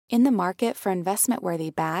In the market for investment-worthy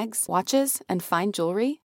bags, watches, and fine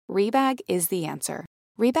jewelry, Rebag is the answer.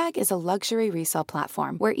 Rebag is a luxury resale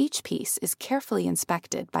platform where each piece is carefully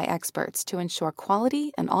inspected by experts to ensure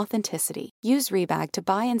quality and authenticity. Use Rebag to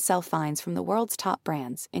buy and sell finds from the world's top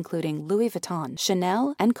brands, including Louis Vuitton,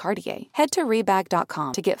 Chanel, and Cartier. Head to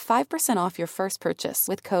Rebag.com to get 5% off your first purchase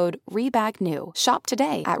with code REBAGNEW. Shop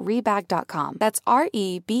today at Rebag.com. That's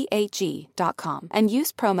REBAG.com. And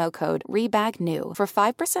use promo code REBAGNEW for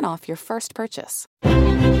 5% off your first purchase.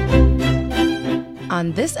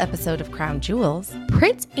 On this episode of Crown Jewels,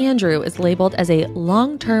 Prince Andrew is labeled as a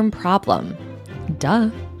long-term problem. Duh.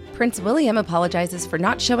 Prince William apologizes for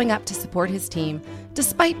not showing up to support his team,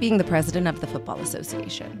 despite being the president of the Football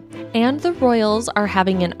Association. And the royals are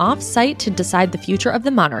having an off-site to decide the future of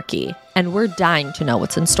the monarchy, and we're dying to know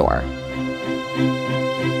what's in store.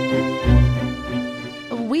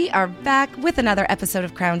 We are back with another episode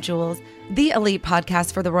of Crown Jewels, the elite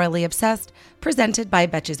podcast for the royally obsessed, presented by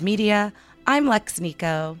Betches Media. I'm Lex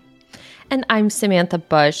Nico. And I'm Samantha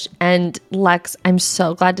Bush. And Lex, I'm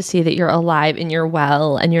so glad to see that you're alive and you're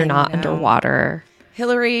well and you're not underwater.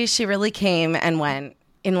 Hillary, she really came and went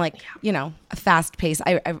in a fast pace.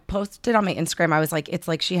 I posted on my Instagram, I was like, it's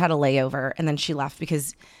like she had a layover and then she left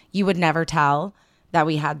because you would never tell that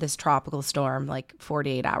we had this tropical storm like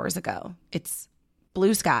 48 hours ago. It's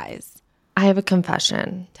blue skies. I have a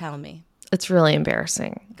confession. Tell me. It's really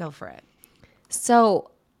embarrassing. Go for it. So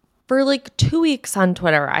for like 2 weeks on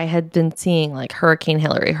Twitter, I had been seeing like Hurricane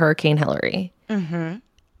Hillary. Mm-hmm.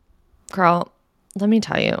 Girl, let me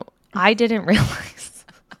tell you, I didn't realize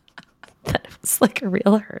that it was like a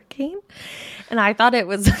real hurricane. And I thought it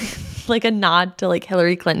was like a nod to like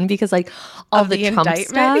Hillary Clinton because like all the Trump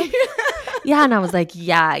indictment stuff. Yeah, and I was like,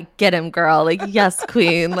 yeah, get him, girl. Like, yes,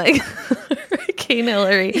 queen. Like, Hurricane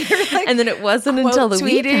Hillary. Like, and then it wasn't until the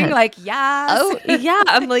weekend. Like, yes. Oh, yeah.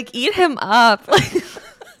 I'm like, eat him up. Like,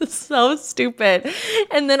 so stupid.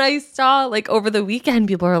 And then I saw like over the weekend,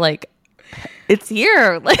 people are like, it's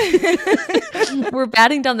here. Like, we're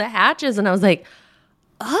batting down the hatches. And I was like,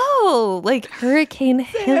 oh, like Hurricane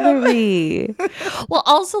Hillary. Well,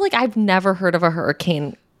 also, like, I've never heard of a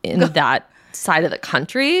hurricane in that side of the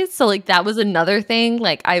country. So, like, that was another thing.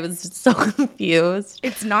 Like, I was just so confused.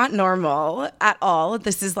 It's not normal at all.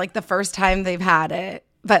 This is like the first time they've had it.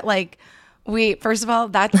 But like, first of all,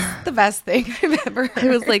 that's the best thing I've ever heard. I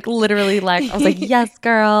was like, literally, like, I was like, yes,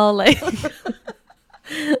 girl. Like,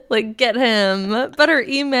 like, get him. Better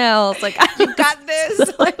emails. Like, you got this.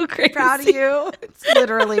 So like, crazy. Proud of you. It's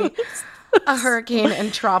literally a hurricane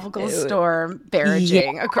and tropical storm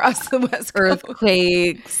barraging across the West Coast.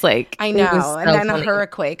 Earthquakes. Like, I know. So and then funny. a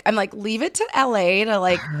hurricane. I'm like, leave it to LA to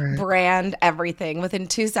like brand everything. Within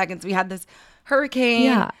 2 seconds, we had this hurricane.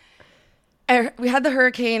 Yeah. We had the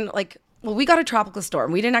hurricane, like, well, we got a tropical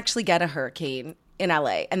storm. We didn't actually get a hurricane in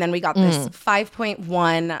LA. And then we got this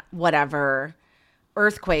 5.1 whatever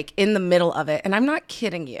earthquake in the middle of it. And I'm not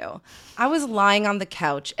kidding you. I was lying on the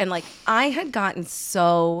couch and like I had gotten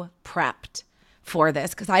so prepped for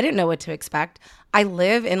this because I didn't know what to expect. I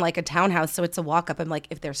live in like a townhouse, so it's a walk up. I'm like,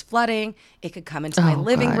 if there's flooding, it could come into my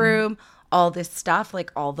living room, all this stuff,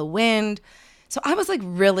 like all the wind. So I was like,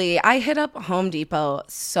 really, I hit up Home Depot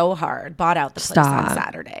so hard, bought out the place on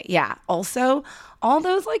Saturday. Yeah. Also, all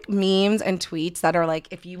those like memes and tweets that are like,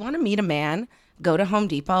 if you want to meet a man, go to Home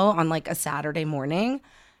Depot on like a Saturday morning.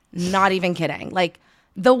 Not even kidding. Like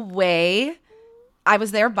the way I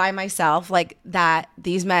was there by myself, like that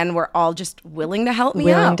these men were all just willing to help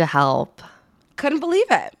me out. Willing to help. Couldn't believe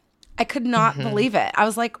it. I could not believe it. I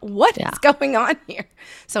was like, what is going on here?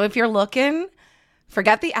 So if you're looking,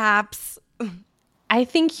 forget the apps. I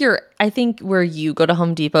think where you go to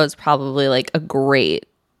Home Depot is probably like a great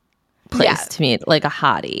place to meet like a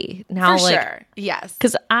hottie. Now, for like, sure. Yes.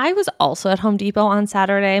 Because I was also at Home Depot on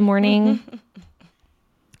Saturday morning.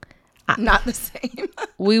 Not the same.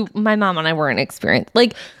 My mom and I weren't experienced.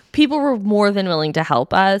 Like, people were more than willing to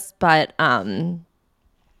help us, but no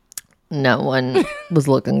one was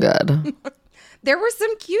looking good. There were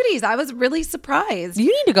some cuties. I was really surprised.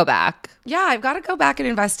 You need to go back. Yeah, I've got to go back and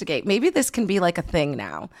investigate. Maybe this can be like a thing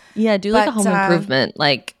now. Yeah, do like a home improvement,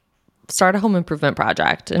 like start a home improvement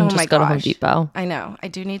project and just go to Home Depot. I know. I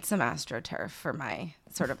do need some AstroTurf for my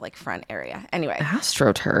sort of like front area. Anyway.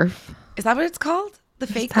 AstroTurf? Is that what it's called? The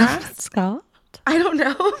fake grass? grass? It's called? I don't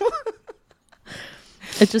know.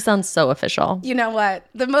 It just sounds so official. You know what?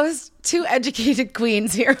 The most two educated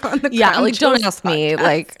queens here on the Crown like don't ask podcast. me.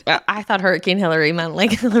 Like I thought Hurricane Hillary meant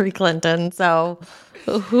like Hillary Clinton. So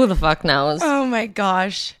who the fuck knows? Oh my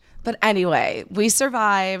gosh. But anyway, we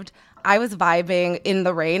survived. I was vibing in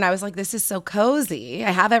the rain. I was like, this is so cozy.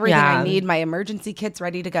 I have everything I need. My emergency kit's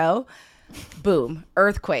ready to go. Boom.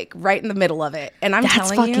 Earthquake right in the middle of it. And I'm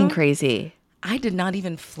telling you. That's fucking crazy. I did not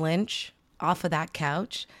even flinch off of that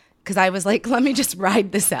couch because I was like, let me just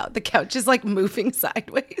ride this out. The couch is like moving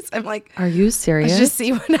sideways. I'm like, are you serious? Let's just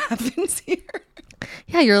see what happens here.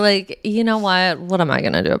 Yeah, you're like, you know what? What am I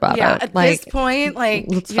going to do about it? At this point, like,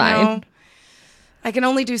 it's fine. I can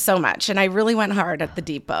only do so much. And I really went hard at the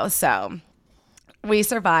depot. So we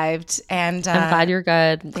survived. And I'm glad you're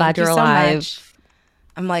good. Glad you're alive. So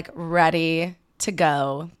I'm like ready to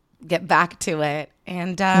go, get back to it.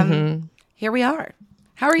 And here we are.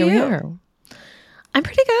 How are you? I'm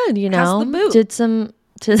pretty good, you know. How's the boot? Did some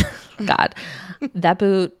God. That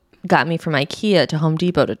boot got me from IKEA to Home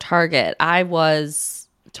Depot to Target. I was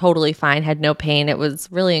totally fine, had no pain. It was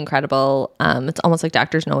really incredible. It's almost like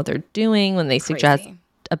doctors know what they're doing when they suggest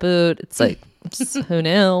a boot. It's like, who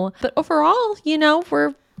knew? But overall, you know,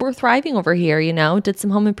 we're thriving over here, you know. Did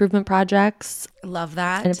some home improvement projects. Love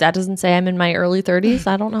that. And if that doesn't say I'm in my early 30s,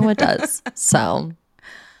 I don't know what does. So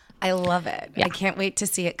I love it. Yeah. I can't wait to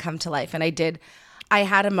see it come to life. And I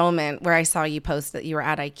had a moment where I saw you post that you were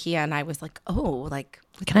at IKEA and I was like, oh, like.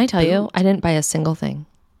 Can I tell you, I didn't buy a single thing.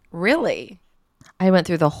 Really? I went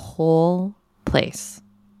through the whole place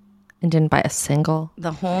and didn't buy a single.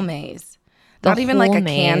 The whole maze. Not even like a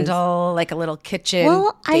candle, like a little kitchen.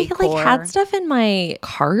 Well, decor. I like had stuff in my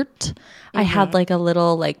cart. I had like a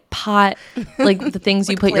little like pot, like the things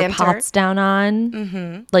you put your pots down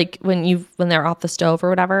on, like when they're off the stove or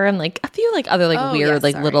whatever, and like a few like other like weird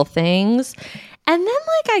little things. And then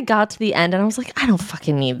like I got to the end and I was like, I don't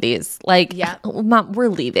fucking need these. Like, Mom, we're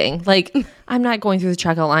leaving. Like, I'm not going through the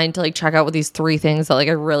checkout line to like check out with these 3 things that like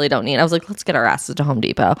I really don't need. I was like, let's get our asses to Home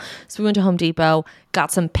Depot. So we went to Home Depot,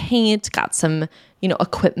 got some paint, got some, you know,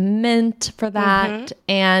 equipment for that.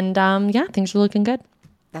 And yeah, things are looking good.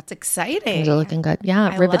 That's exciting. Things are looking good.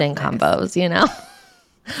 Yeah, riveting combos, you know.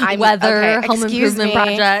 Home improvement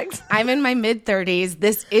projects. I'm in my mid-30s.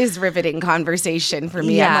 This is riveting conversation for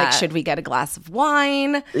me. I'm like, should we get a glass of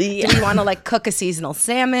wine? Yeah. Do we want to like cook a seasonal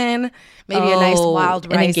salmon? Maybe a nice wild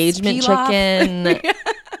rice engagement chicken.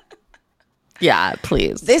 Yeah,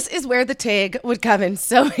 please. This is where the TIG would come in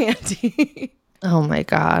so handy. Oh my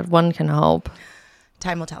God. One can hope.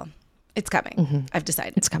 Time will tell. It's coming. I've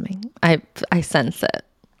decided. It's coming. I sense it.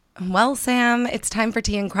 Well, Sam, it's time for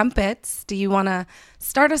tea and crumpets. Do you want to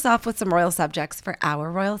start us off with some royal subjects for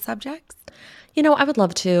our royal subjects? You know, I would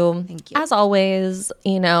love to. Thank you. As always,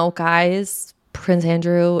 you know, guys, Prince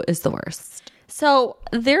Andrew is the worst. So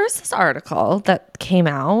there's this article that came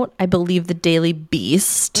out, I believe the Daily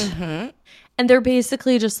Beast. And they're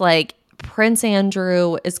basically just like, Prince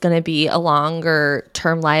Andrew is going to be a longer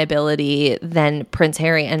term liability than Prince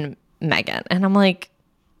Harry and Meghan. And I'm like,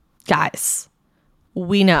 guys,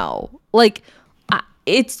 we know. Like,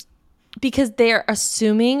 it's because they're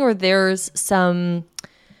assuming, or there's some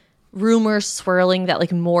rumors swirling that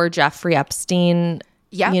like more Jeffrey Epstein,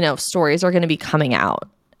 you know, stories are going to be coming out.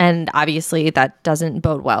 And obviously that doesn't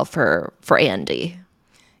bode well for Andy.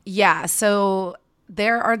 Yeah. So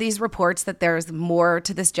there are these reports that there's more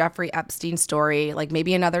to this Jeffrey Epstein story, like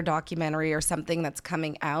maybe another documentary or something that's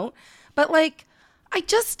coming out. But like, I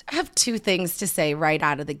just have 2 things to say right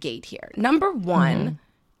out of the gate here. Number 1,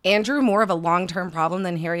 Andrew more of a long-term problem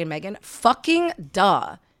than Harry and Meghan? Fucking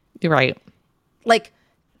duh. You're right. Like,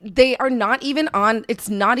 they are not even on, it's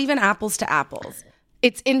not even apples to apples.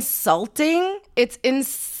 It's insulting. It's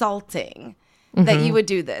insulting that you would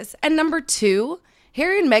do this. And number 2,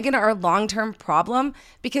 Harry and Meghan are a long-term problem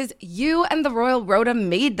because you and the royal rota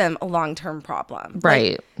made them a long-term problem.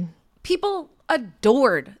 Right. Like, people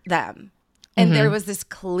adored them. And there was this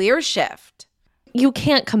clear shift. You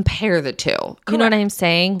can't compare the two. You know what I'm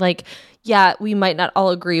saying? Like, yeah, we might not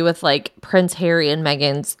all agree with like Prince Harry and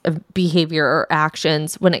Meghan's behavior or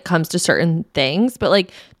actions when it comes to certain things, but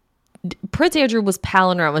like Prince Andrew was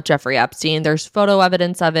palling around with Jeffrey Epstein. There's photo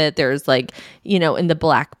evidence of it. There's like, you know, in the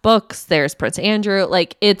black books, there's Prince Andrew.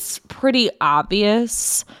 Like, it's pretty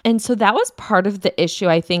obvious. And so that was part of the issue,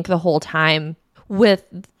 I think, the whole time with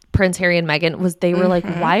Prince Harry and Meghan, was they were like,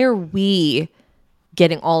 why are we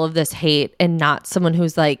getting all of this hate and not someone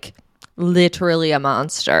who's like literally a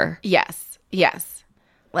monster? Yes.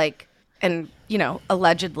 Like, and, you know,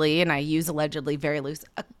 allegedly, and I use allegedly very loose,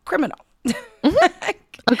 a criminal.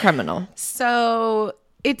 A criminal. So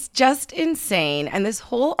it's just insane. And this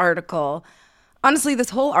whole article, honestly, this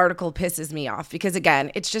whole article pisses me off because,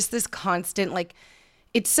 again, it's just this constant, like,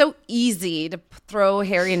 it's so easy to throw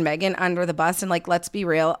Harry and Meghan under the bus. And like, let's be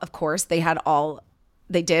real. Of course, they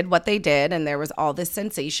did what they did and there was all this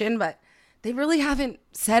sensation, but they really haven't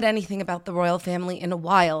said anything about the royal family in a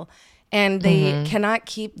while. And they cannot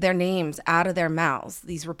keep their names out of their mouths,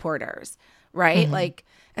 these reporters, right? Like,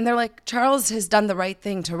 and they're like, Charles has done the right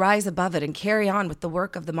thing to rise above it and carry on with the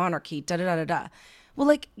work of the monarchy, da-da-da-da-da. Well,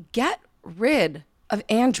 like, get rid of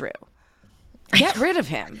Andrew. Get rid of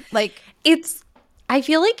him. Like, I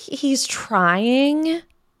feel like he's trying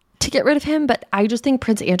to get rid of him, but I just think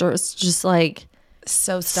Prince Andrew is just like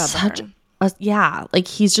so stubborn. Like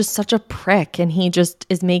he's just such a prick, and he just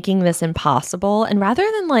is making this impossible. And rather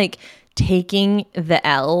than like taking the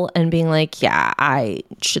L and being like, yeah, I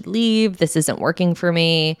should leave, this isn't working for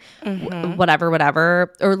me,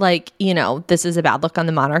 whatever, or like, you know, this is a bad look on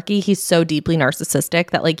the monarchy, he's so deeply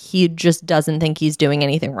narcissistic that like he just doesn't think he's doing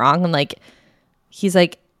anything wrong, and like he's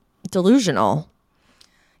like delusional.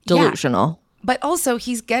 Yeah. But also,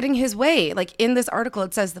 he's getting his way. Like, in this article,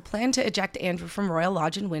 it says the plan to eject Andrew from Royal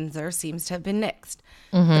Lodge in Windsor seems to have been nixed.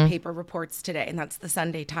 The paper reports today, and that's the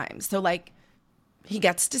Sunday Times. So, like, he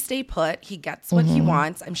gets to stay put. He gets what he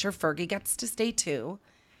wants. I'm sure Fergie gets to stay, too.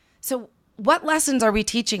 So, what lessons are we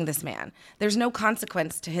teaching this man? There's no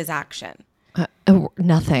consequence to his action.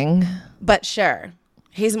 Nothing. But sure,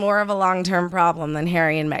 he's more of a long-term problem than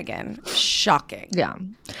Harry and Meghan. Shocking. Yeah.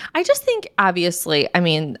 I just think, obviously, I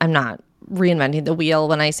mean, I'm not reinventing the wheel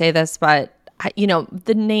when I say this, but you know,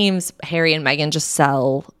 the names Harry and Meghan just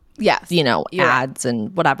sell, you know, ads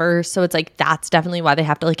and whatever. So it's like, that's definitely why they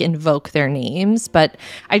have to like invoke their names. But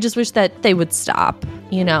I just wish that they would stop,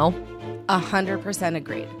 you know? 100%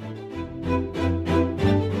 agreed.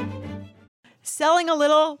 Selling a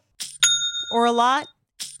little or a lot?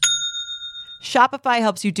 Shopify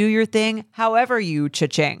helps you do your thing however you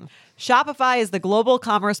cha-ching. Shopify is the global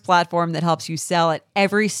commerce platform that helps you sell at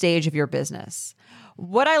every stage of your business.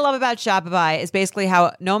 What I love about Shopify is basically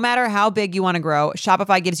how no matter how big you want to grow,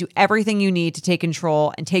 Shopify gives you everything you need to take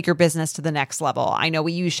control and take your business to the next level. I know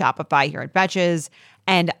we use Shopify here at Betches,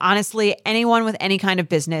 and honestly, anyone with any kind of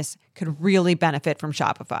business could really benefit from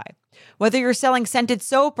Shopify. Whether you're selling scented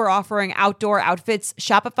soap or offering outdoor outfits,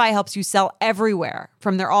 Shopify helps you sell everywhere,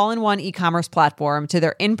 from their all-in-one e-commerce platform to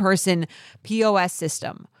their in-person POS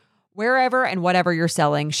system. Wherever and whatever you're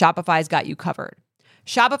selling, Shopify's got you covered.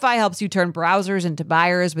 Shopify helps you turn browsers into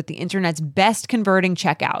buyers with the internet's best converting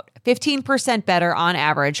checkout, 15% better on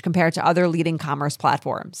average compared to other leading commerce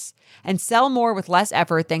platforms. And sell more with less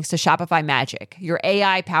effort thanks to Shopify Magic, your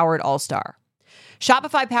AI-powered all-star.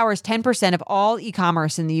 Shopify powers 10% of all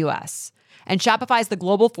e-commerce in the U.S., and Shopify is the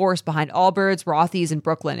global force behind Allbirds, Rothy's, and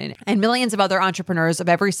Brooklinen, and millions of other entrepreneurs of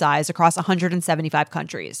every size across 175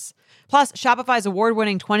 countries. Plus, Shopify's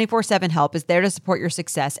award-winning 24/7 help is there to support your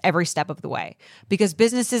success every step of the way, because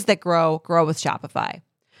businesses that grow, grow with Shopify.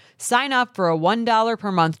 Sign up for a $1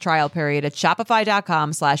 per month trial period at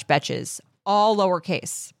shopify.com/betches, all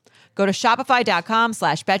lowercase. Go to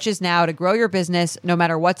shopify.com/betches now to grow your business no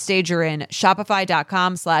matter what stage you're in.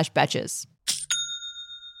 Shopify.com/betches.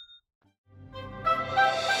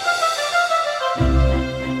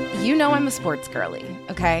 You know I'm a sports girly,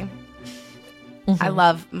 okay? I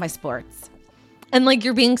love my sports. And like,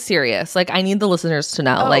 you're being serious. Like, I need the listeners to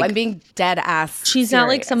know. Oh, like, I'm being dead ass she's serious. not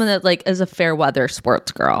like someone that like is a fair weather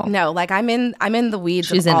sports girl. No, like I'm in the weeds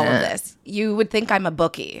She's of in all it. of this. You would think I'm a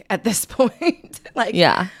bookie at this point. Like,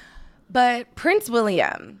 Yeah. But Prince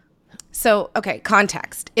William. So, okay,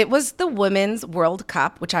 context. It was the Women's World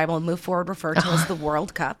Cup, which I will move forward refer to as the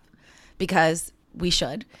World Cup, because we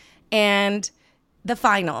should. And the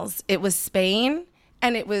finals, it was Spain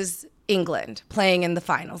and it was England playing in the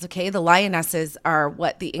finals, okay? The Lionesses are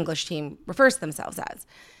what the English team refers to themselves as.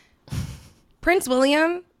 Prince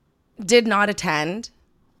William did not attend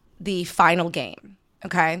the final game,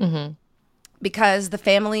 okay? Because the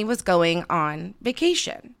family was going on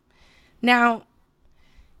vacation. Now,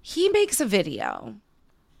 he makes a video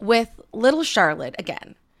with little Charlotte,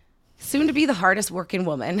 again, soon to be the hardest working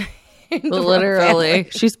woman in the Literally.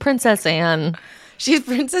 She's Princess Anne. She's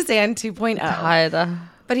Princess Anne 2.0. God.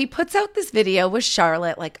 But he puts out this video with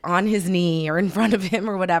Charlotte, like on his knee or in front of him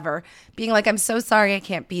or whatever, being like, I'm so sorry I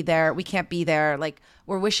can't be there. We can't be there. Like,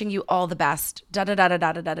 we're wishing you all the best. Da da da da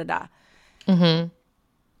da da da da.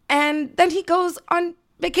 And then he goes on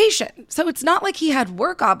vacation. So it's not like he had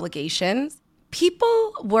work obligations.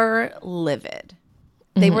 People were livid.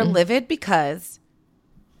 They were livid because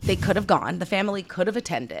they could have gone. The family could have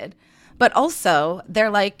attended. But also,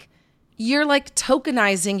 they're like, you're like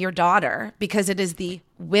tokenizing your daughter because it is the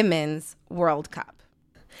Women's World Cup.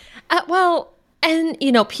 Well, and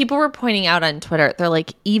you know, people were pointing out on Twitter, they're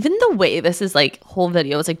like, even the way this is like whole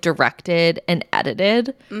video is like directed and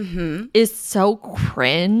edited is so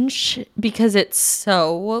cringe because it's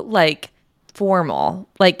so like formal,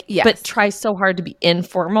 like, Yes. but tries so hard to be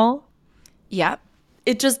informal. Yep.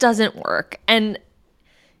 It just doesn't work. And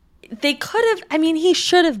they could have, I mean, he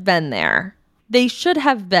should have been there. They should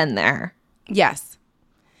have been there. Yes.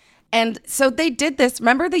 And so they did this.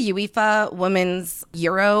 Remember the UEFA Women's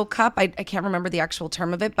Euro Cup? I can't remember the actual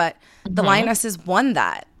term of it, but the Lionesses won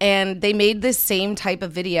that. And they made this same type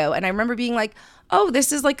of video. And I remember being like, oh,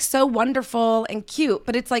 this is like so wonderful and cute.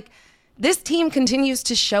 But it's like, this team continues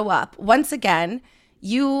to show up. Once again,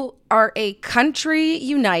 you are a country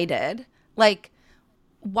united. Like,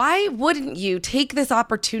 why wouldn't you take this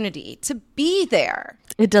opportunity to be there?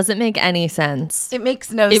 It doesn't make any sense. It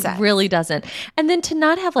makes no sense. It really doesn't. And then to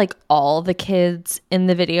not have like all the kids in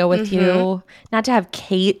the video with you, not to have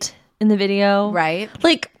Kate in the video. Right.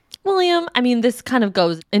 Like, William, I mean, this kind of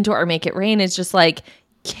goes into our Make It Rain. It's just like,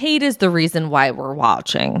 Kate is the reason why we're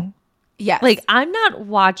watching. Yes. Like, I'm not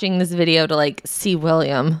watching this video to like see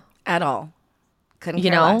William. At all. Couldn't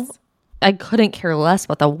You care know? less. I couldn't care less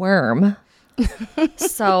about the worm.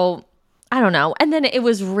 So, I don't know. And then it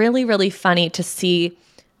was really, really funny to see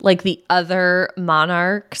like the other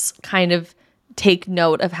monarchs kind of take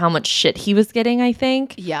note of how much shit he was getting, I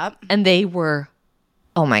think. Yep. And they were,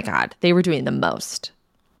 oh my God, they were doing the most.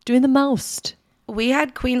 Doing the most. We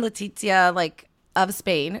had Queen Letizia, like, of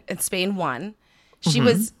Spain, and Spain won. She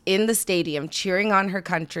was in the stadium cheering on her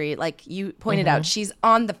country. Like you pointed out, she's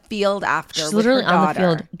on the field after. She's with literally her on the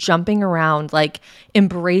daughter. field, jumping around, like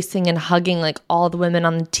embracing and hugging like all the women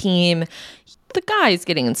on the team. The guy's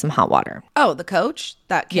getting in some hot water. Oh, the coach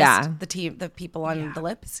that kissed Yeah. the team, the people on the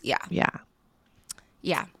lips. Yeah. Yeah.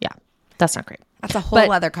 Yeah. Yeah. That's not great. That's a whole But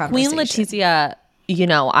other conversation. Queen Letizia, you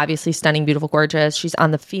know, obviously stunning, beautiful, gorgeous. She's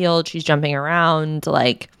on the field. She's jumping around.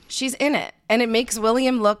 Like, She's in it. And it makes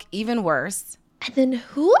William look even worse. and then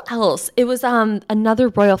who else? It was another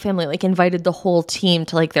royal family like invited the whole team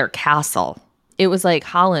to like their castle. It was like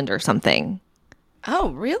Holland or something. Oh,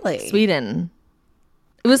 really? Sweden.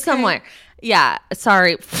 It was somewhere. Yeah.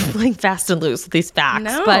 Sorry, playing fast and loose with these facts.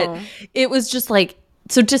 No. But it was just like,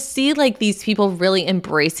 so to see like these people really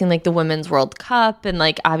embracing like the Women's World Cup and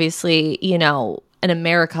like obviously, you know, in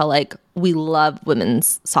America, like we love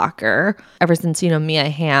women's soccer ever since, you know, Mia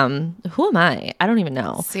Hamm. Who am I? I don't even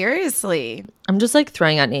know. Seriously. I'm just like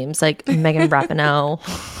throwing out names like Megan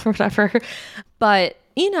Rapinoe or whatever. But,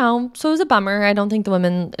 you know, so it was a bummer. I don't think the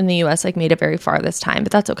women in the US like made it very far this time,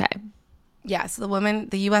 but that's okay. Yeah, so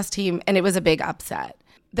the U.S. team, and it was a big upset.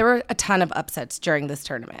 There were a ton of upsets during this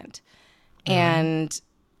tournament. And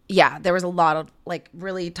yeah, there was a lot of like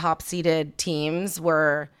really top-seeded teams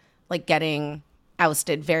were like getting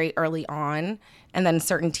ousted very early on. And then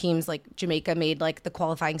certain teams like Jamaica made like the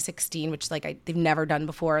qualifying 16, which like they've never done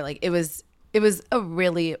before. Like it was a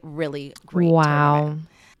really, really great tournament.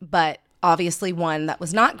 But obviously one that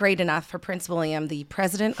was not great enough for Prince William, the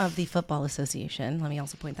president of the Football Association, let me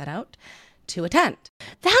also point that out, to attend.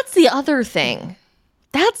 That's the other thing.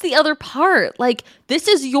 That's the other part. Like, this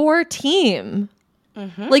is your team.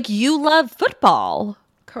 Like, you love football.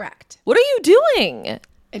 Correct. What are you doing?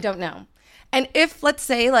 I don't know. And if, let's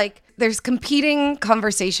say, like, there's competing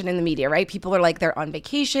conversation in the media, right? People are like, they're on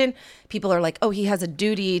vacation. People are like, oh, he has a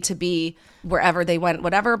duty to be wherever they went,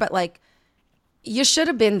 whatever. But, like, you should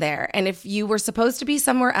have been there. And if you were supposed to be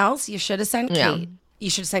somewhere else, you should have sent Yeah. Kate. You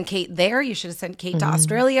should have sent Kate there. You should have sent Kate to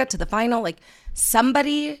Australia to the final. Like,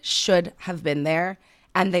 somebody should have been there,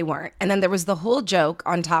 and they weren't. And then there was the whole joke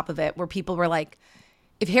on top of it where people were like,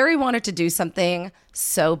 if Harry wanted to do something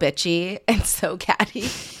so bitchy and so catty,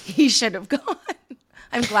 he should have gone.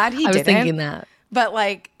 I'm glad he I was didn't. thinking that. But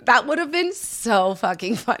like that would have been so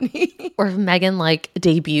fucking funny. Or if Megan like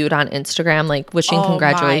debuted on Instagram, like wishing Oh my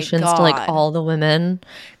congratulations to like God. all the women.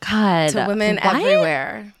 God. To women why-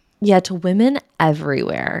 everywhere. Yeah, to women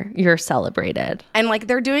everywhere. You're celebrated. And like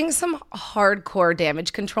they're doing some hardcore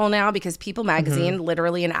damage control now because People Magazine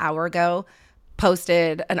literally an hour ago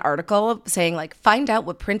posted an article saying like find out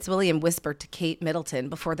what Prince William whispered to Kate Middleton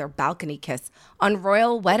before their balcony kiss on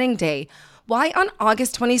royal wedding day. Why on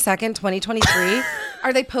August 22nd, 2023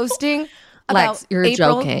 are they posting about Lex, you're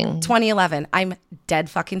April joking. 2011? I'm dead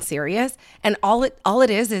fucking serious. And all it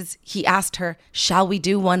is he asked her, "Shall we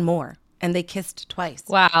do one more?" And they kissed twice.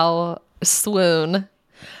 Wow. Swoon.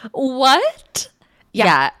 What?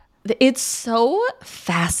 Yeah. It's so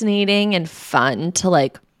fascinating and fun to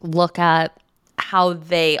like look at how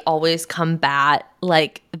they always combat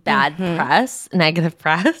like bad press, negative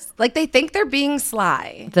press. Like they think they're being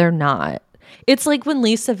sly. They're not. It's like when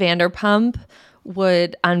Lisa Vanderpump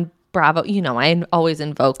would on Bravo, you know, I always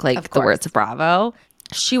invoke like the words Bravo.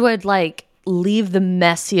 She would like leave the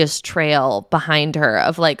messiest trail behind her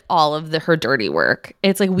of like all of her dirty work.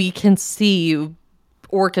 It's like we can see you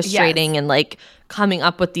orchestrating and like coming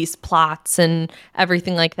up with these plots and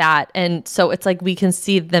everything like that. And so it's like we can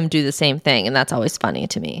see them do the same thing, and that's always funny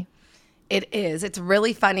to me. It is. It's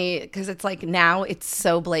really funny because it's like now it's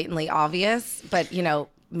so blatantly obvious, but you know,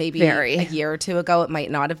 maybe a year or two ago it might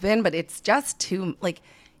not have been, but it's just too like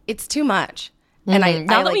it's too much. And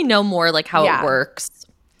now that we know more like how it works.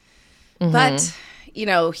 But, you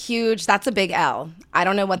know, huge, that's a big L. I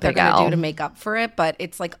don't know what they're going to do to make up for it, but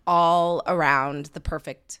it's like all around the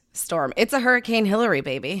perfect storm. It's a Hurricane Hillary,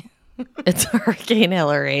 baby. It's Hurricane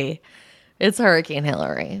Hillary. It's Hurricane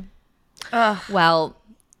Hillary. Well,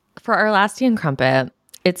 for our last tea and crumpet,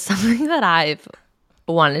 it's something that I've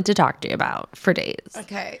wanted to talk to you about for days.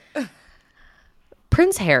 Okay.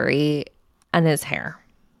 Prince Harry and his hair.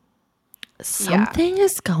 Something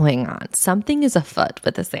is going on. Something is afoot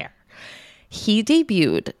with his hair. He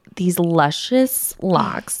debuted these luscious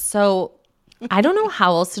locks. So I don't know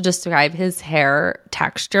how else to describe his hair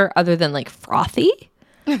texture other than like frothy.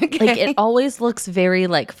 Okay. Like it always looks very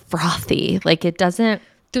like frothy. Like it doesn't,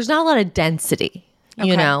 there's not a lot of density,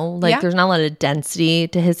 you know? Like there's not a lot of density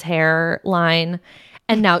to his hairline.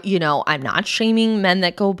 And now, you know, I'm not shaming men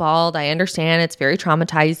that go bald. I understand it's very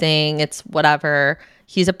traumatizing. It's whatever.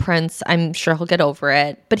 He's a prince. I'm sure he'll get over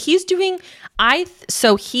it. But he's doing,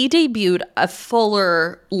 so he debuted a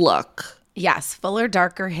fuller look. Yes, fuller,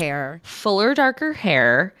 darker hair. Fuller, darker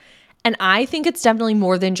hair. And I think it's definitely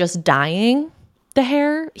more than just dyeing the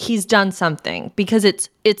hair. He's done something because it's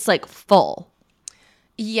like full.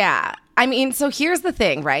 Yeah. I mean, so here's the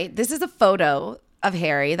thing, right? This is a photo of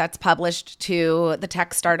Harry that's published to the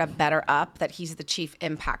tech startup Better Up that he's the chief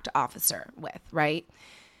impact officer with, right?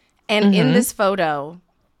 And in this photo,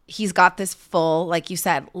 he's got this full, like you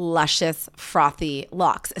said, luscious, frothy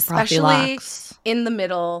locks, especially in the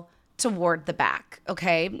middle toward the back.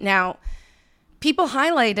 Okay. Now, people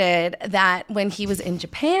highlighted that when he was in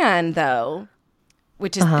Japan, though,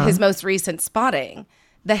 which is his most recent spotting,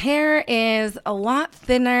 the hair is a lot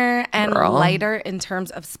thinner and lighter in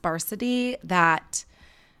terms of sparsity that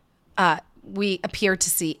we appear to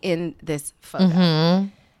see in this photo.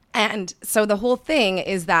 And so the whole thing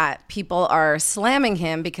is that people are slamming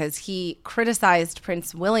him because he criticized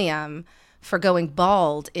Prince William for going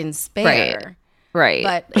bald in Spare. Right.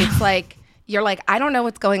 But it's like, you're like, I don't know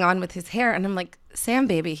what's going on with his hair. And I'm like, Sam,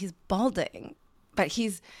 baby, he's balding. But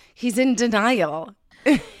he's in denial.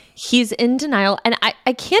 He's in denial. And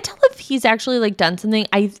I can't tell if he's actually like done something.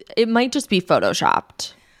 It might just be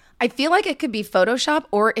photoshopped. I feel like it could be Photoshop,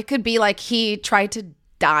 or it could be like he tried to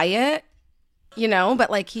dye it, you know,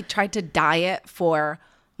 but like he tried to dye it for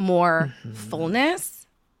more fullness.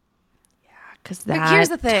 Yeah, because here's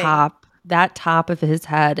the thing. That top of his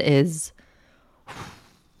head is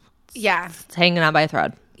it's hanging on by a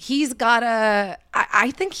thread. He's got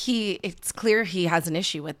I think it's clear he has an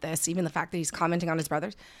issue with this, even the fact that he's commenting on his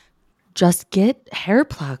brothers. Just get hair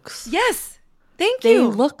plugs. Yes. Thank you.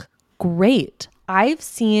 They look great. I've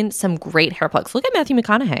seen some great hair plugs. Look at Matthew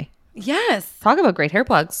McConaughey. Yes. Talk about great hair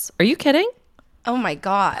plugs. Are you kidding? Oh my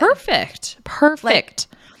God. Perfect.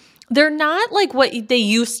 They're not like what they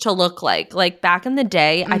used to look like. Like back in the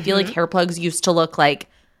day, I feel like hair plugs used to look like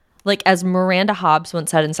as Miranda Hobbs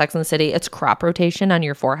once said in Sex and the City, it's crop rotation on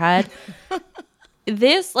your forehead.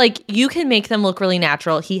 This, like, you can make them look really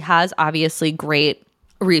natural. He has obviously great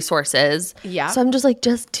resources. Yeah. So I'm just like,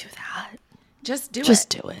 just do that. Just do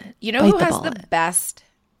it. You know Bite who the has bullet. the best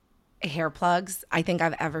hair plugs I think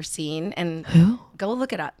I've ever seen? And go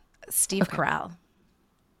look it up. Steve Carell.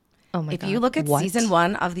 Oh my God. If you look at season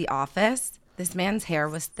 1 of The Office, this man's hair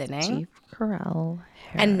was thinning. Steve Carell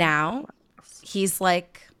hair. And now he's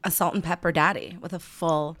like a salt and pepper daddy with a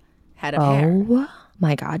full head of hair. Oh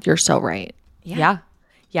my God. You're so right. Yeah.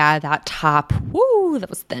 Yeah, that top. Woo, that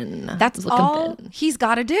was thin. That's all he's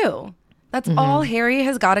got to do. That's all Harry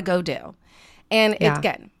has got to go do. And it's,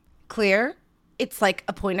 again, clear. It's like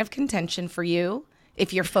a point of contention for you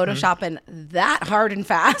if you're photoshopping that hard and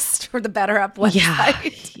fast for the Better Up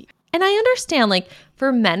website. Yeah. And I understand, like,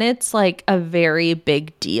 for men, it's like a very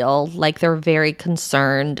big deal. Like, they're very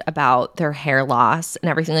concerned about their hair loss and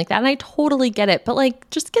everything like that. And I totally get it. But, like,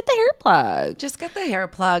 just get the hair plug. Just get the hair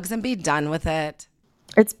plugs and be done with it.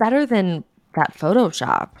 It's better than that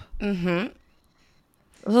Photoshop.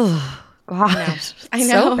 Oh, God. I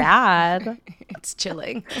know. So bad. It's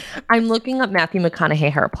chilling. I'm looking up Matthew McConaughey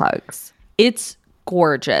hair plugs. It's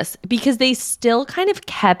gorgeous because they still kind of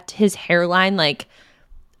kept his hairline, like,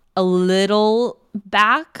 a little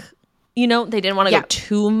back, you know, they didn't want to go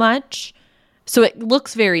too much. So it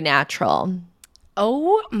looks very natural.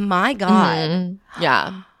 Oh my God.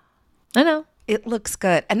 Yeah. I know. It looks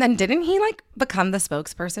good. And then didn't he like become the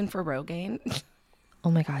spokesperson for Rogaine?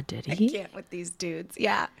 Oh my God, did I he? can't with these dudes.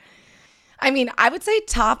 Yeah. I mean, I would say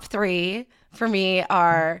top 3 for me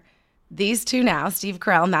are these two now, Steve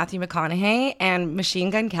Carell, Matthew McConaughey, and Machine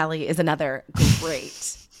Gun Kelly is another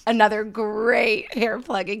great hair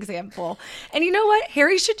plug example. And you know what?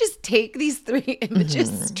 Harry should just take these 3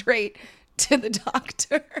 images straight to the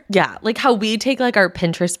doctor. Yeah, like how we take like our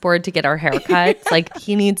Pinterest board to get our haircuts. Like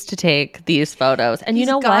he needs to take these photos. And you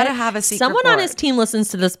know gotta what? have a secret Someone on board. his team listens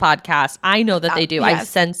to this podcast. I know that they do. I yes.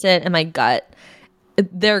 sense it in my gut.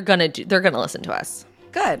 They're gonna listen to us.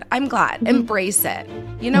 Good. I'm glad. Embrace it.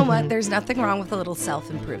 You know what? There's nothing wrong with a little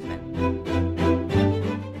self-improvement.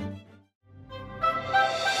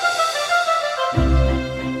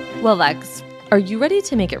 Well, Lex, are you ready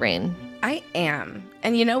to make it rain? I am.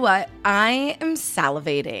 And you know what? I am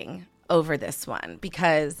salivating over this one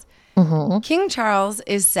because King Charles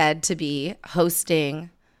is said to be hosting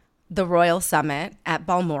the Royal Summit at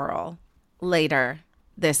Balmoral later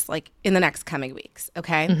in the next coming weeks.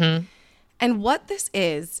 Okay. And what this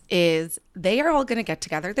is they are all going to get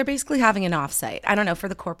together. They're basically having an offsite. I don't know, for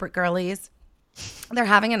the corporate girlies, they're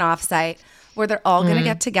having an offsite where they're all going to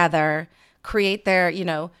get together, create their,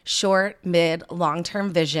 short, mid,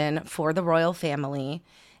 long-term vision for the royal family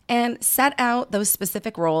and set out those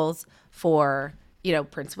specific roles for,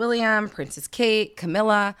 Prince William, Princess Kate,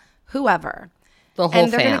 Camilla, whoever. The whole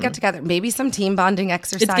And they're going to fam. get together. Maybe some team bonding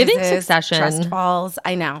exercises. It's giving Succession. Trust falls.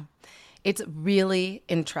 I know. It's really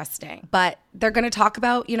interesting. But they're going to talk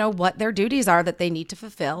about, what their duties are that they need to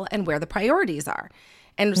fulfill and where the priorities are.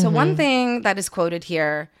 And so one thing that is quoted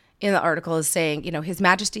here in the article is saying, His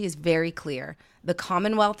Majesty is very clear. The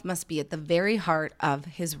Commonwealth must be at the very heart of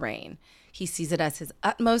his reign. He sees it as his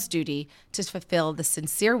utmost duty to fulfill the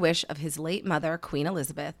sincere wish of his late mother, Queen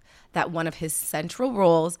Elizabeth, that one of his central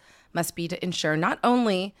roles must be to ensure not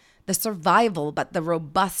only the survival, but the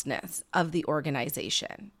robustness of the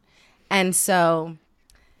organization. And so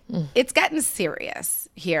it's getting serious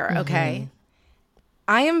here, okay?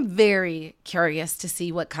 I am very curious to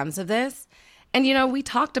see what comes of this. And, we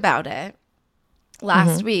talked about it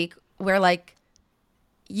last week where,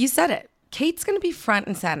 you said it. Kate's going to be front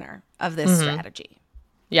and center of this strategy.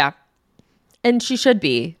 Yeah. And she should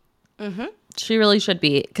be. She really should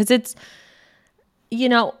be. Because it's,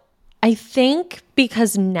 I think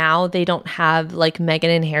because now they don't have Meghan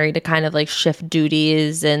and Harry to kind of shift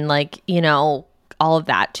duties and all of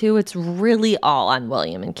that too. It's really all on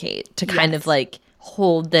William and Kate to kind of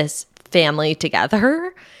hold this family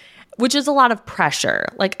together, which is a lot of pressure,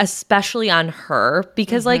 especially on her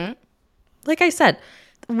because like I said,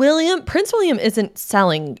 Prince William isn't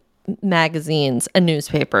selling magazines and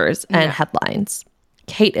newspapers and headlines.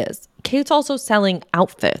 Kate is. Kate's also selling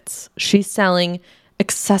outfits. She's selling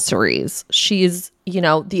accessories. She's,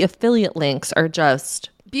 the affiliate links are just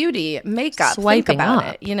beauty, makeup, swiping think about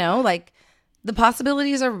up. it, the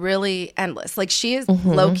possibilities are really endless. She is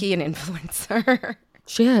low-key an influencer.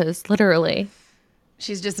 She is, literally.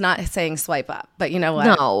 She's just not saying swipe up, but you know what?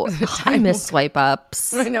 No, I miss swipe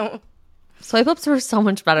ups. I know. Swipe ups are so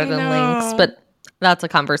much better than links, but that's a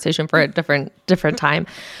conversation for a different time.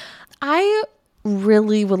 I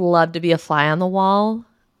really would love to be a fly on the wall.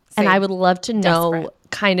 Same. And I would love to know Desperate.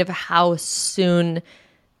 kind of how soon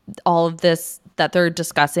all of this that they're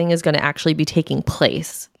discussing is going to actually be taking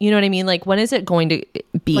place. You know what I mean? When is it going to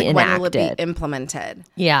be enacted? When will it be implemented?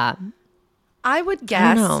 Yeah. I would I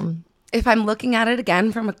guess, don't know. if I'm looking at it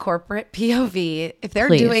again from a corporate POV, if they're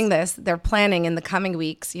Please. doing this, they're planning in the coming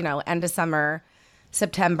weeks, end of summer,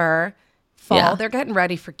 September, fall, Yeah. they're getting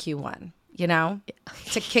ready for Q1,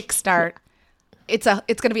 to kickstart. It's going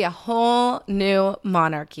to be a whole new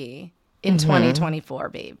monarchy in 2024,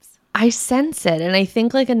 babes. I sense it. And I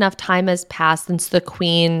think enough time has passed since the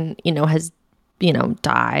queen, has,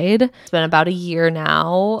 died. It's been about a year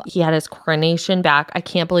now. He had his coronation back. I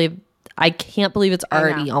can't believe it's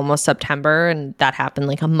already almost September and that happened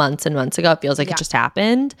months and months ago. It feels like it just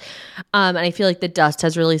happened. And I feel like the dust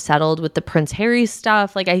has really settled with the Prince Harry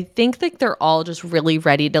stuff. I think they're all just really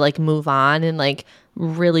ready to move on and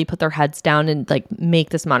really put their heads down and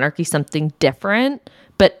make this monarchy something different,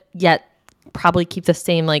 but yet probably keep the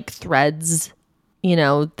same threads,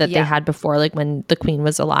 that they had before, when the queen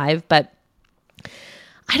was alive. But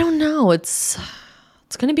I don't know. It's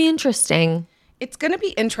going to be interesting. It's going to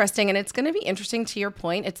be interesting, and it's going to be interesting to your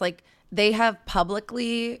point. It's they have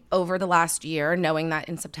publicly over the last year, knowing that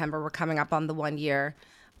in September we're coming up on the 1 year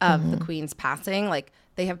of the Queen's passing,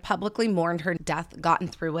 they have publicly mourned her death, gotten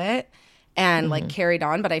through it, and carried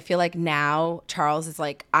on. But I feel now Charles is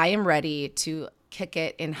I am ready to kick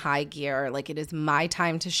it in high gear. Like, it is my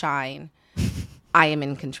time to shine. I am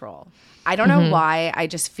in control. I don't know why. I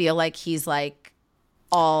just feel like he's like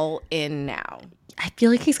all in now. I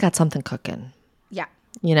feel like he's got something cooking. Yeah.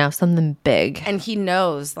 You know, something big. And he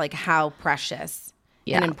knows like how precious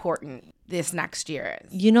Yeah. and important this next year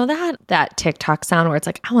is. You know that TikTok sound where it's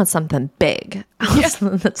like, I want something big. I want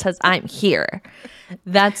something that says I'm here.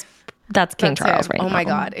 That's King Charles right now. Oh my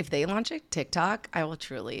God. If they launch a TikTok, I will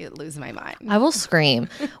truly lose my mind. I will scream.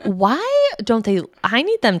 Why don't they? I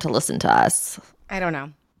need them to listen to us. I don't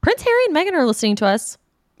know. Prince Harry and Meghan are listening to us.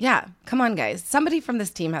 Yeah. Come on, guys. Somebody from this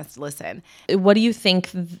team has to listen. What do you think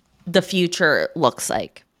the future looks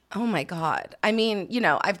like? Oh my God. I mean, you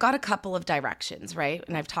know, I've got a couple of directions, right?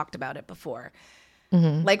 And I've talked about it before.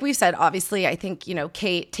 Like we've said, obviously, I think, you know,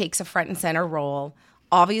 Kate takes a front and center role.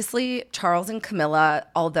 Obviously, Charles and Camilla,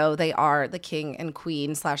 although they are the king and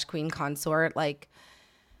queen / queen consort, like,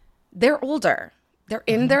 they're older. They're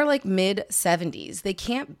in their like mid 70s. They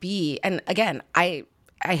can't be. And again, I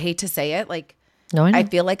hate to say it, like, No, I know. I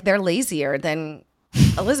feel like they're lazier than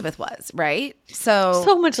Elizabeth was, right?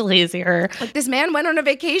 So much lazier. like, this man went on a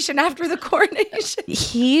vacation after the coronation.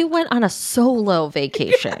 He went on a solo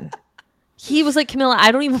vacation. He was like, Camilla,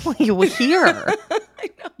 I don't even want you here.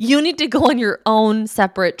 You need to go on your own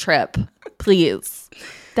separate trip, please.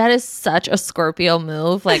 That is such a Scorpio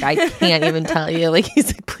move. Like, I can't even tell you. Like, he's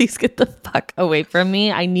like, please get the fuck away from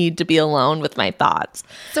me. I need to be alone with my thoughts.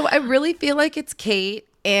 So I really feel like it's Kate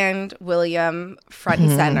and William front and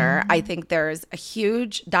center. I think there's a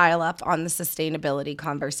huge dial up on the sustainability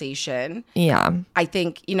conversation. Yeah. I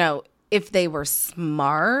think, you know, if they were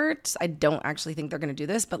smart, I don't actually think they're going to do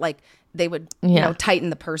this, but like, they would, you know, tighten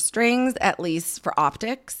the purse strings, at least for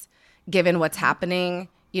optics, given what's happening,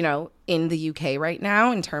 you know, in the UK right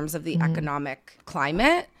now in terms of the economic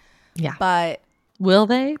climate. Yeah. But Will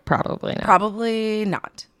they? Probably not. probably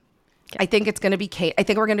not. I think it's going to be Kate. I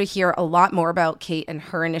think we're going to hear a lot more about Kate and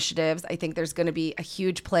her initiatives. I think there's going to be a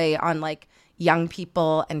huge play on like young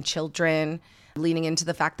people and children, leaning into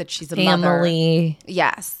the fact that she's a mother. Family.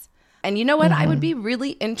 Yes. And you know what? I would be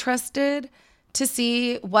really interested to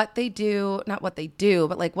see what they do, not what they do,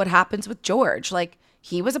 but like what happens with George. Like,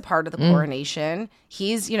 he was a part of the coronation.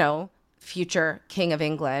 He's, you know, future king of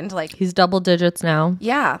England. Like, He's double digits now.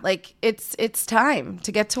 yeah, like it's time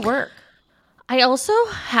to get to work. I also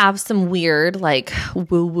have some weird, like,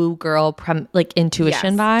 woo-woo girl, like,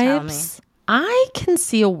 intuition Yes, tell vibes. I can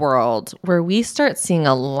see a world where we start seeing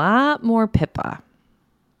a lot more Pippa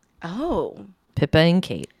Oh, and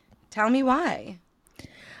Kate. tell me why.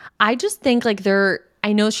 I just think, like,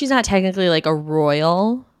 I know she's not technically, like, a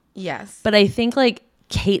royal, Yes. but I think, like,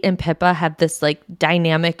 Kate and Pippa have this, like,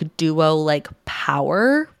 dynamic duo, like,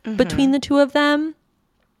 power between the two of them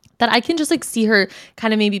that I can just, like, see her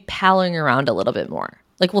kind of maybe palling around a little bit more.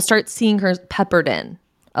 Like, we'll start seeing her peppered in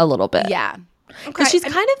a little bit. Yeah. Okay. Because she's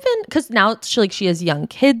kind of been, because now she has young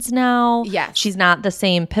kids now. Yes. She's not the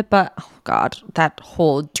same Pippa. Oh, God. That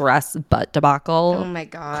whole dress butt debacle. Oh my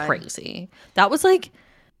God. Crazy. That was like,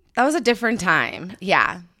 That was a different time.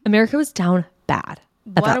 Yeah. America was down bad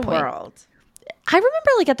at What that a point. world. I remember,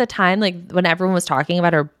 like, at the time, like, when everyone was talking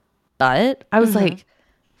about her butt, I was like,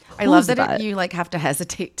 I love whose that butt? you like have to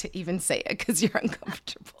hesitate to even say it because you're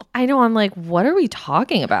uncomfortable. I know. I'm like, what are we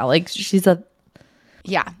talking about? Like, she's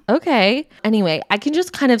Yeah. okay. Anyway, I can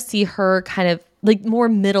just kind of see her kind of like more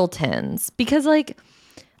Middletons because, like,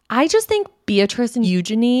 I just think Beatrice and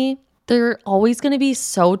Eugenie, they're always going to be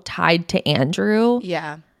so tied to Andrew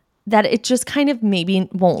Yeah. that it just kind of maybe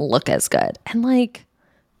won't look as good. And, like,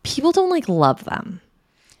 people don't, like, love them.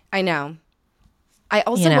 I know. I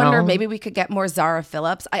also You know? wonder maybe we could get more Zara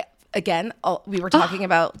Phillips. We were talking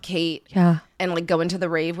about Kate Yeah. and like go into the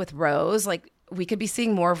rave with Rose. Like, we could be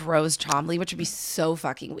seeing more of Rose Chomley, which would be so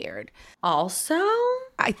fucking weird. Also,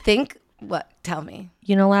 I think, what? Tell me.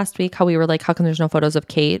 you know, last week how we were like, how come there's no photos of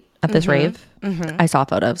Kate at this rave? I saw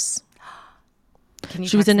photos. Can you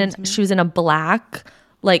She was text them to me? she was in a black,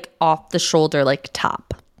 like, off the shoulder, like,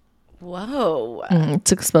 top. Whoa.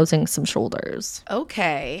 It's exposing some shoulders.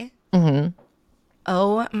 Okay.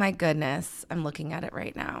 Oh my goodness. I'm looking at it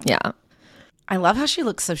right now. Yeah, I love how she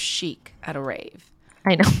looks so chic at a rave.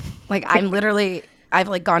 I know. Like, I've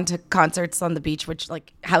like gone to concerts on the beach, which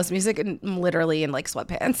like house music, and I'm literally in like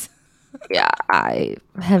sweatpants. Yeah, I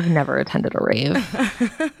have never attended a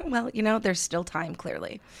rave. Well, you know, there's still time,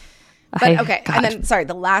 clearly. But okay. And then, sorry,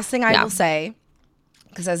 the last thing I will say,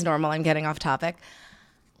 because as normal, I'm getting off topic.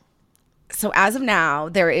 So as of now,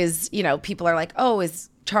 there is, you know, people are like, oh, is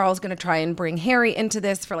Charles going to try and bring Harry into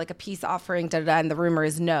this for like a peace offering, and the rumor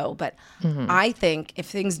is no. But I think if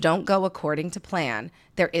things don't go according to plan,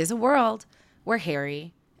 there is a world where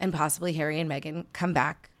Harry and possibly Harry and Meghan come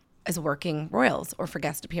back as working royals or for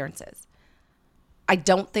guest appearances. I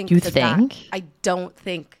don't think I don't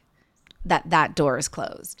think that door is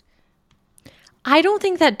closed. I don't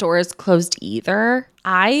think that door is closed either.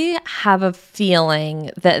 I have a feeling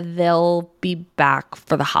that they'll be back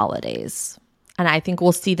for the holidays. And I think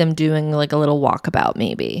we'll see them doing like a little walkabout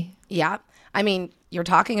maybe. Yeah. I mean, you're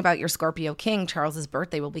talking about your Scorpio king. Charles's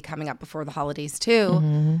birthday will be coming up before the holidays too.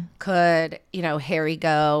 Mm-hmm. Could, Harry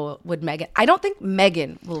go? Would Meghan? I don't think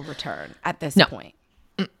Meghan will return at this point.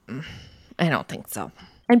 I don't think so.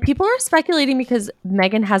 And people are speculating because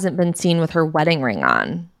Meghan hasn't been seen with her wedding ring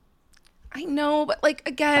on. I know, but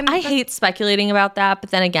again, I hate speculating about that.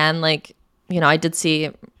 But then again, I did see,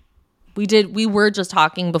 we were just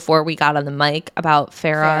talking before we got on the mic about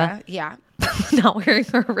Farrah yeah, not wearing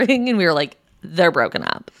her ring, and we were like, they're broken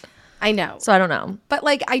up. I know. So I don't know. But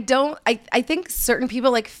I think certain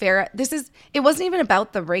people like Farrah, it wasn't even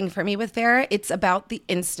about the ring for me with Farrah. It's about the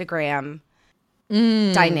Instagram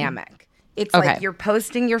dynamic. It's like you're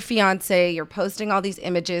posting your fiance, you're posting all these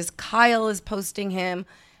images. Kyle is posting him,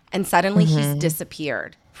 and suddenly he's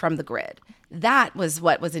disappeared from the grid. That was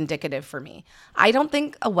what was indicative for me. I don't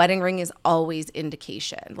think a wedding ring is always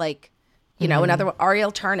indication. Another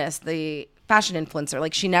Ariel Charnas, the fashion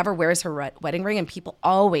influencer, she never wears her wedding ring, and people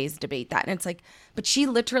always debate that. And it's but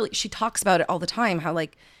she talks about it all the time, how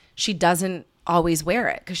she doesn't always wear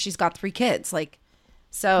it because she's got 3 kids. I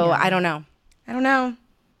don't know.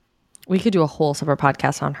 We could do a whole separate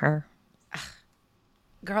podcast on her.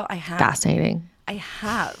 Girl, I have. Fascinating. I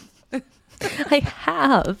have. I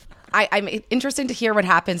have. I'm interested to hear what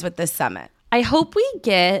happens with this summit. I hope we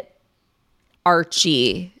get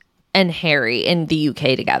Archie and Harry in the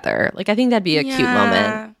UK together. I think that'd be a cute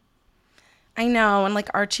moment. I know. And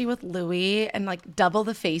Archie with Louis and double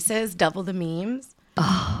the faces, double the memes.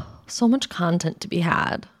 Oh, so much content to be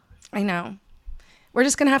had. I know. We're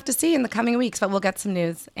just going to have to see in the coming weeks, but we'll get some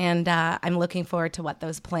news. And I'm looking forward to what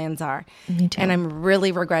those plans are. Me too. And I'm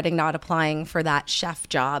really regretting not applying for that chef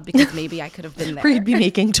job because maybe I could have been there. Where you'd be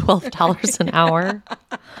making $12 an hour,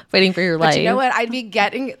 waiting for your life. But you know what? I'd be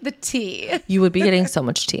getting the tea. You would be getting so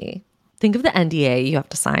much tea. Think of the NDA you have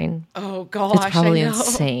to sign. Oh, gosh. It's probably I know.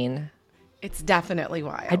 insane. It's definitely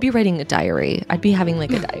wild. I'd be writing a diary. I'd be having a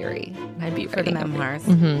diary. I'd be for the memoirs.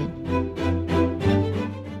 Mm-hmm.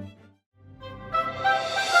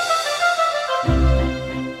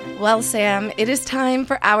 Well, Sam, it is time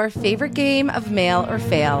for our favorite game of Mail or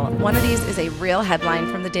Fail. One of these is a real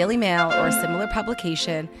headline from the Daily Mail or a similar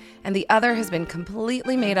publication, and the other has been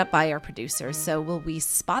completely made up by our producers. So will we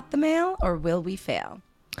spot the mail or will we fail?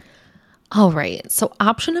 All right. So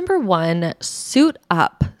option number 1, suit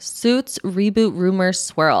up. Suits reboot rumors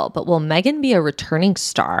swirl, but will Meghan be a returning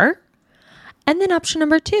star? And then option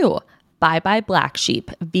number 2, bye-bye black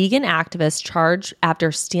sheep. Vegan activists charged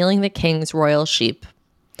after stealing the king's royal sheep.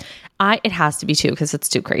 It has to be 2 because it's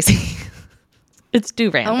too crazy. It's too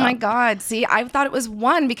random. Oh my God. See, I thought it was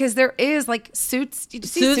 1 because there is Suits. Did you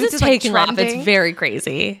see Suits is taking off. It's very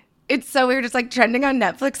crazy. It's so weird. It's trending on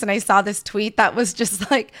Netflix. And I saw this tweet that was just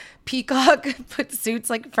Peacock put Suits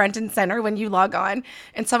front and center when you log on.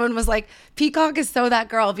 And someone was Peacock is so that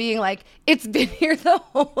girl, being it's been here the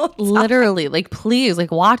whole time. Literally, please,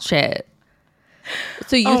 watch it.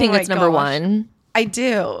 So you think it's number 1? I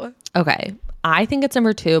do. Okay. I think it's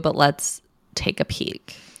number 2, but let's take a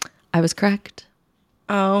peek. I was correct.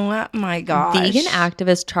 Oh my gosh. Vegan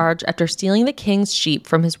activists charged after stealing the king's sheep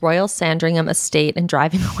from his royal Sandringham estate and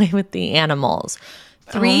driving away with the animals.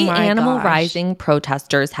 3 Animal Rising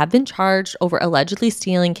protesters have been charged over allegedly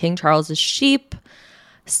stealing King Charles's sheep.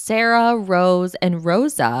 Sarah, Rose, and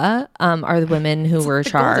Rosa are the women who were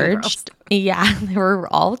charged. Yeah, they were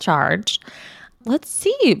all charged. Let's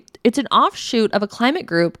see. It's an offshoot of a climate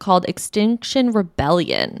group called Extinction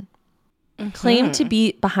Rebellion. Claimed to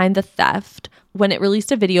be behind the theft when it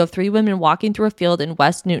released a video of 3 women walking through a field in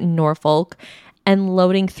West Newton, Norfolk, and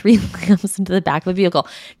loading 3 lambs into the back of a vehicle.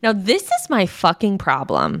 Now, this is my fucking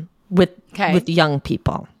problem with young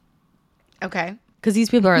people. Okay. Because these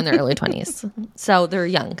people are in their early 20s. So they're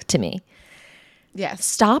young to me. Yes.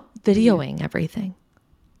 Stop videoing everything.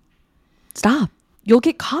 Stop. You'll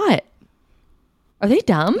get caught. Are they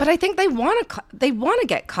dumb? But I think they want to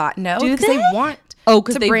get caught. No, do because they want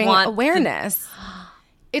to bring awareness.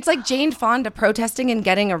 It's like Jane Fonda protesting and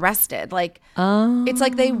getting arrested.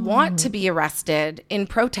 It's they want to be arrested in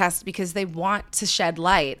protest because they want to shed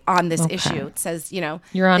light on this issue. It says,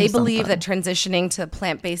 they believe that transitioning to a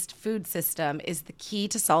plant-based food system is the key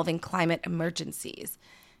to solving climate emergencies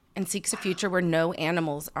and seeks a future where no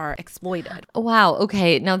animals are exploited. Wow.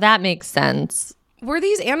 Okay. Now that makes sense. Were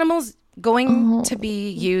these animals going to be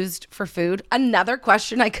used for food? Another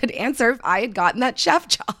question I could answer if I had gotten that chef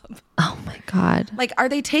job. Oh my God. Like, are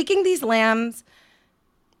they taking these lambs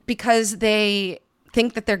because they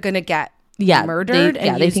think that they're going to get murdered?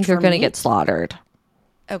 They think they're going to get slaughtered.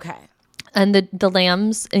 Okay. And the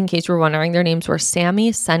lambs, in case you were wondering, their names were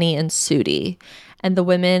Sammy, Sunny, and Sudi. And the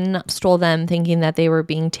women stole them thinking that they were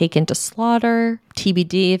being taken to slaughter.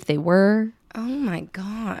 TBD if they were. Oh my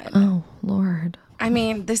God. Oh, Lord. I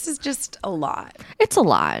mean, this is just a lot. It's a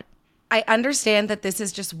lot. I understand that this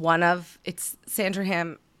is just it's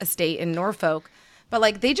Sandringham Estate in Norfolk, but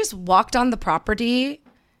like they just walked on the property,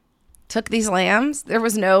 took these lambs. There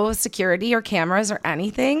was no security or cameras or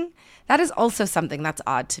anything. That is also something that's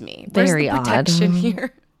odd to me. Very Where's the protection odd.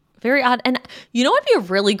 here? Very odd. And you know what'd be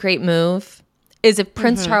a really great move? Is if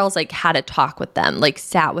Prince Charles like had a talk with them, like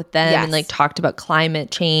sat with them and like talked about climate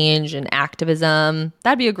change and activism.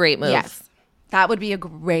 That'd be a great move. Yes. That would be a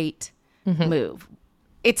great move.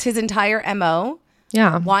 It's his entire MO.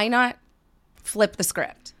 Yeah. Why not flip the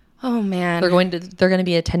script? Oh man. They're going to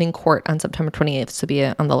be attending court on September 28th, so be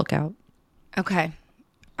on the lookout. Okay.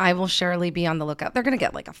 I will surely be on the lookout. They're going to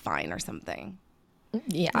get like a fine or something.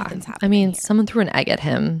 Yeah. Nothing's happening I mean, here. someone threw an egg at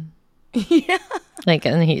him. Yeah. Like,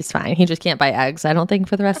 and he's fine. He just can't buy eggs, I don't think,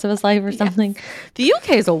 for the rest of his life or something. The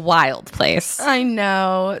UK is a wild place. I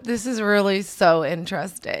know. This is really so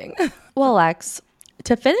interesting. Well, Lex,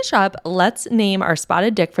 to finish up, let's name our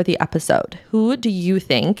spotted dick for the episode. Who do you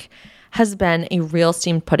think has been a real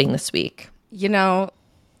steamed pudding this week? You know,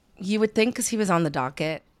 you would think because he was on the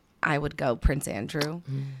docket, I would go Prince Andrew.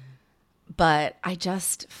 But I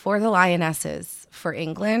just, for the Lionesses, for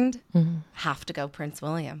England, have to go Prince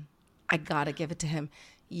William. I got to give it to him.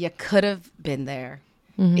 You could have been there.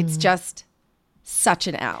 It's just such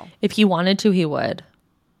an L. If he wanted to, he would.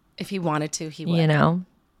 If he wanted to, he would. You know?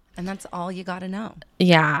 And that's all you got to know.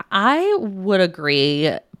 Yeah, I would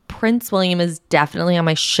agree. Prince William is definitely on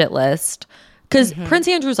my shit list. Because Prince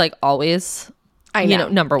Andrew's like always, I know.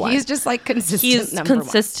 Number one. He's just like consistent He's number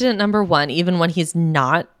consistent number one, even when he's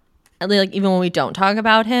not. Like, even when we don't talk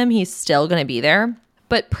about him, he's still going to be there.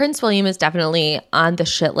 But Prince William is definitely on the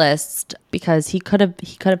shit list because he could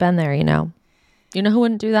have been there, you know. You know who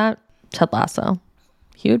wouldn't do that? Ted Lasso.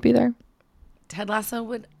 He would be there. Ted Lasso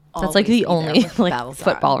would That's like the only like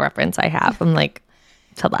football reference I have. I'm like,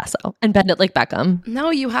 Ted Lasso. And Bend It Like Beckham. No,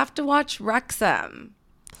 you have to watch Wrexham.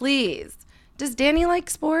 Please. Does Danny like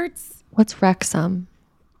sports? What's Wrexham?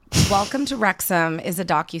 Welcome to Wrexham is a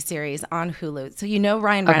docuseries on Hulu. So you know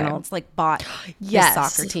Ryan Reynolds like bought Yes.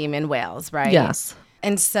 his soccer team in Wales, right? Yes.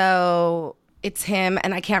 And so it's him,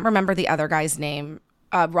 and I can't remember the other guy's name,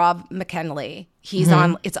 Rob McKinley. He's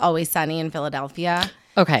on It's Always Sunny in Philadelphia.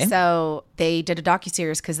 Okay. So they did a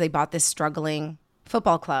docuseries because they bought this struggling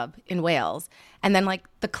football club in Wales. And then like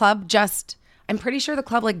the club I'm pretty sure the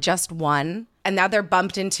club like just won. And now they're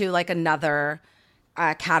bumped into like another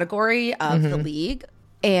category of the league.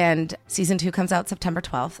 And season 2 comes out September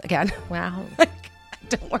 12th again. Wow. I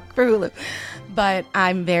don't work for Hulu. But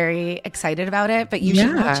I'm very excited about it. But you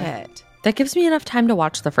should watch it. That gives me enough time to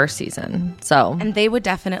watch the first season. So, And they would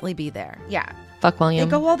definitely be there. Yeah. fuck They William.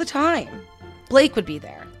 go all the time. Blake would be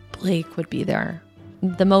there. Blake would be there.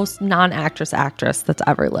 The most non-actress that's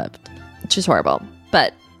ever lived. She's horrible,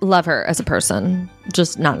 but love her as a person,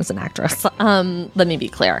 just not as an actress. Let me be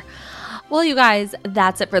clear. Well, you guys,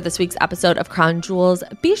 that's it for this week's episode of Crown Jewels.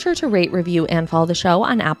 Be sure to rate, review, and follow the show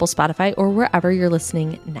on Apple, Spotify, or wherever you're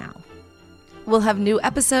listening now. We'll have new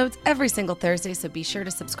episodes every single Thursday, so be sure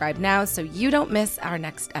to subscribe now so you don't miss our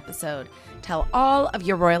next episode. Tell all of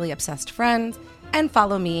your royally obsessed friends and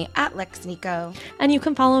follow me at Lex Nico. And you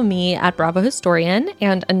can follow me at Bravo Historian.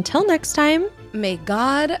 And until next time, May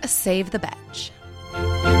God save the betch.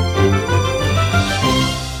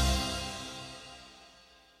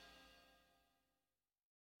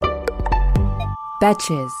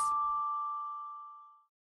 Betches.